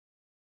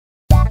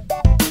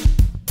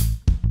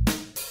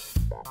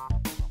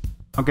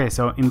Okay,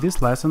 so in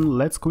this lesson,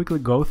 let's quickly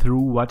go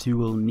through what you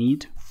will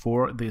need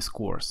for this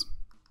course.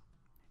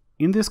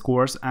 In this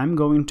course, I'm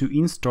going to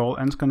install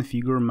and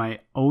configure my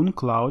own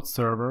cloud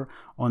server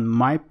on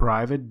my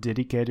private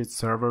dedicated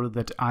server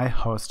that I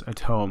host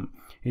at home.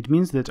 It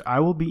means that I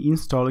will be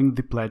installing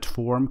the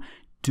platform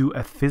to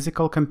a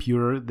physical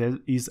computer that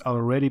is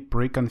already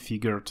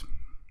pre-configured.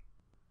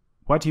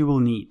 What you will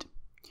need?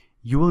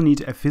 You will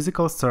need a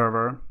physical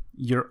server,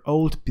 your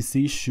old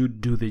PC should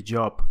do the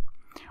job,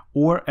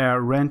 or a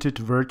rented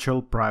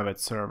virtual private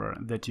server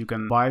that you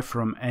can buy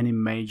from any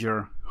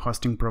major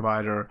hosting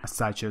provider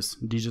such as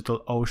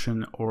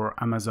DigitalOcean or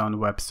Amazon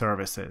Web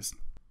Services.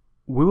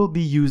 We will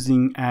be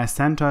using a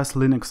CentOS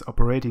Linux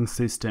operating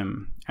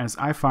system, as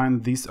I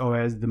find this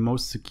OS the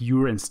most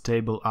secure and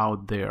stable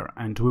out there,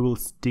 and we will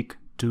stick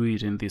to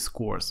it in this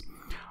course.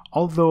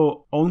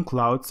 Although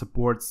OwnCloud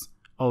supports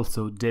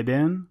also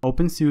Debian,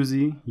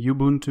 OpenSUSE,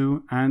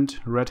 Ubuntu, and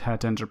Red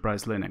Hat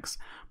Enterprise Linux.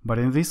 But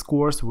in this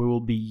course we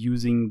will be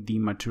using the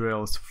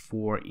materials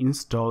for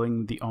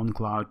installing the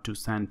OwnCloud to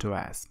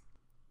CentOS.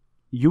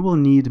 You will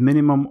need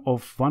minimum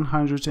of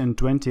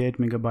 128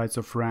 MB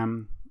of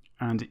RAM,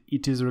 and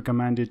it is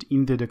recommended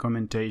in the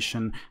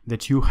documentation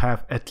that you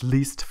have at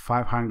least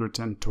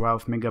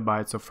 512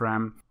 MB of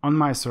RAM. On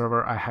my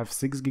server I have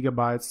 6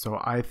 GB, so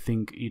I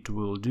think it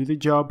will do the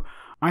job.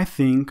 I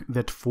think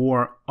that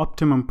for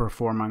optimum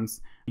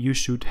performance you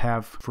should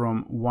have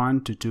from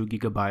 1 to 2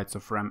 GB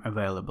of RAM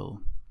available.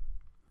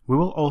 We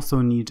will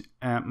also need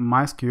a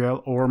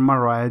MySQL or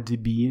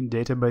MariaDB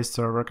database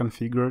server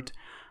configured,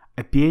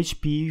 a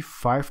PHP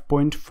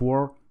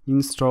 5.4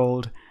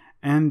 installed,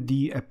 and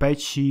the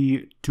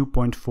Apache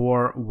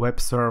 2.4 web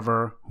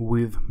server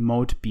with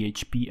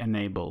ModePHP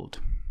enabled.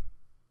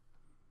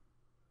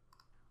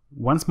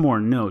 Once more,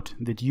 note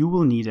that you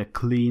will need a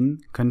clean,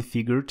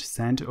 configured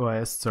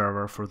CentOS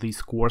server for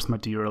these course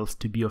materials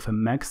to be of a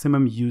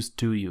maximum use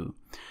to you.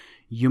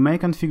 You may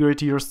configure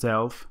it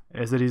yourself,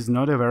 as it is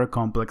not a very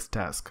complex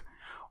task,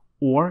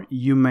 or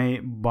you may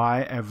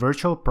buy a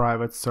virtual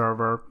private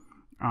server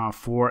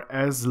for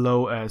as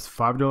low as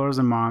 $5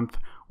 a month,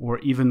 or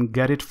even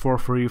get it for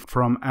free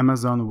from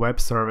Amazon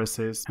Web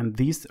Services, and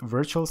this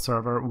virtual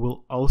server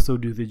will also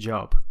do the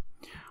job.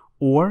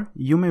 Or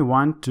you may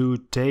want to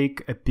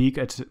take a peek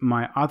at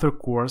my other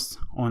course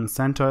on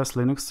CentOS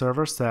Linux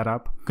server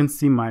setup. You can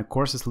see my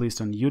courses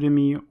list on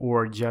Udemy,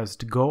 or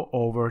just go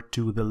over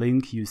to the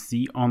link you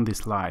see on the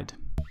slide.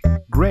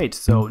 Great,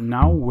 so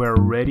now we're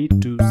ready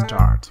to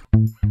start.